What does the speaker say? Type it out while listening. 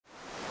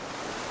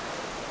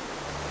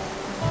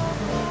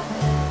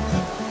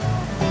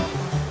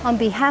On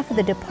behalf of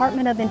the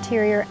Department of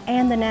Interior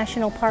and the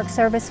National Park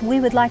Service, we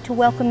would like to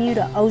welcome you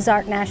to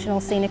Ozark National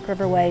Scenic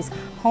Riverways,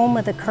 home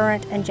of the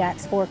Current and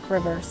Jacks Fork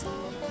rivers.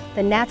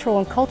 The natural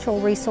and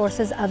cultural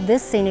resources of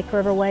this scenic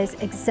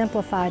riverways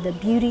exemplify the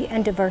beauty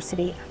and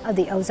diversity of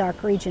the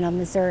Ozark region of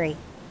Missouri.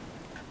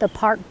 The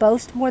park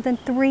boasts more than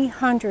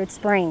 300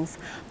 springs.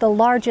 The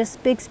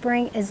largest Big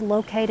Spring is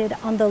located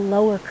on the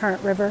lower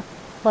Current River,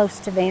 close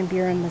to Van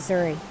Buren,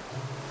 Missouri.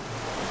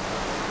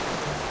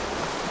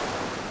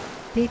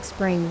 Big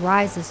Spring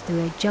rises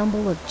through a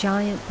jumble of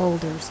giant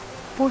boulders,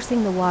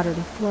 forcing the water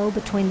to flow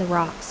between the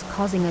rocks,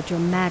 causing a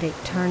dramatic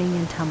turning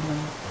and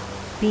tumbling.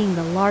 Being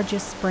the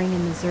largest spring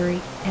in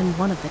Missouri and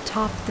one of the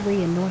top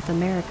 3 in North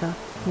America,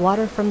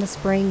 water from the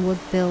spring would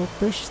fill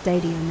Busch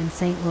Stadium in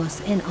St.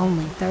 Louis in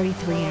only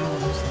 33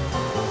 hours.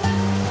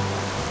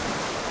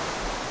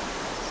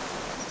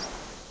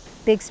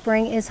 Big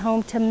Spring is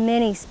home to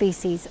many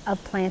species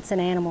of plants and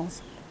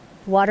animals.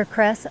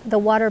 Watercress, the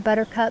water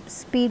buttercup,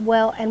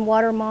 speedwell, and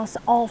water moss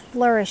all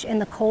flourish in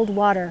the cold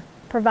water,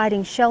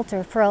 providing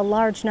shelter for a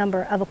large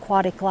number of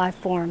aquatic life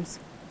forms.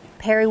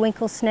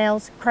 Periwinkle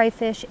snails,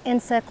 crayfish,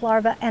 insect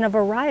larvae, and a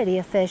variety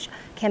of fish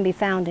can be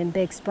found in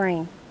Big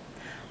Spring.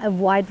 A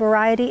wide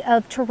variety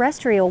of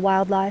terrestrial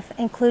wildlife,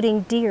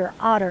 including deer,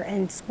 otter,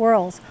 and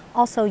squirrels,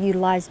 also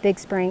utilize Big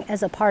Spring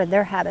as a part of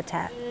their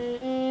habitat.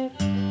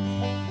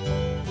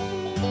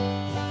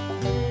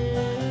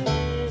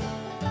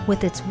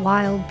 With its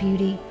wild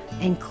beauty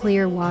and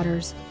clear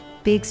waters,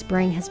 Big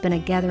Spring has been a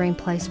gathering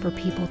place for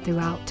people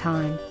throughout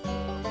time.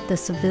 The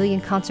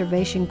Civilian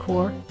Conservation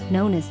Corps,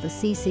 known as the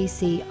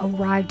CCC,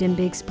 arrived in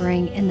Big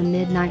Spring in the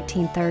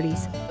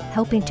mid-1930s,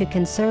 helping to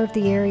conserve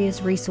the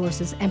area's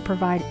resources and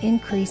provide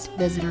increased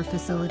visitor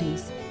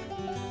facilities.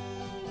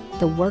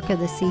 The work of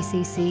the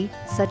CCC,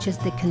 such as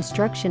the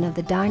construction of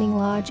the dining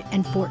lodge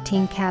and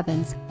 14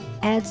 cabins,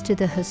 adds to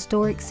the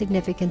historic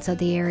significance of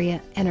the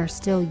area and are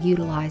still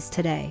utilized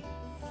today.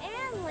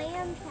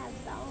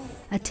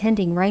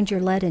 Attending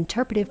ranger-led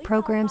interpretive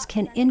programs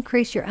can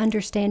increase your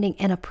understanding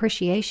and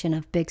appreciation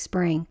of Big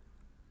Spring.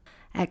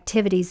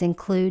 Activities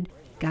include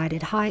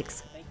guided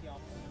hikes,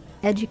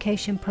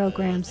 education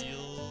programs,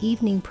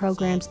 evening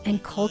programs,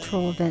 and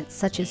cultural events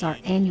such as our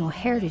annual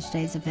Heritage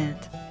Days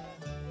event.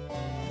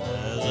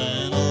 There's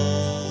an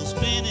old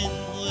spinning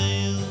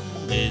wheel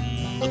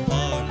in the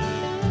park,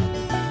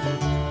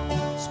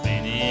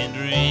 spinning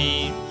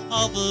dreams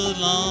of a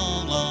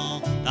long,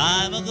 long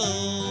time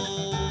ago.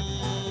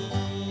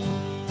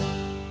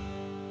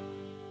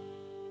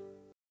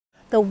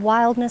 The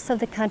wildness of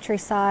the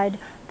countryside,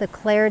 the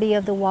clarity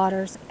of the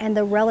waters, and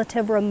the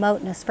relative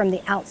remoteness from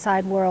the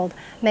outside world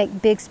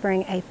make Big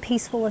Spring a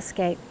peaceful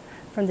escape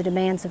from the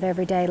demands of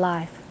everyday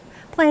life.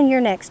 Plan your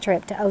next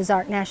trip to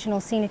Ozark National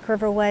Scenic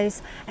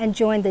Riverways and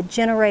join the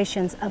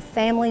generations of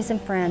families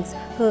and friends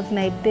who have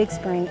made Big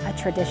Spring a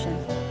tradition.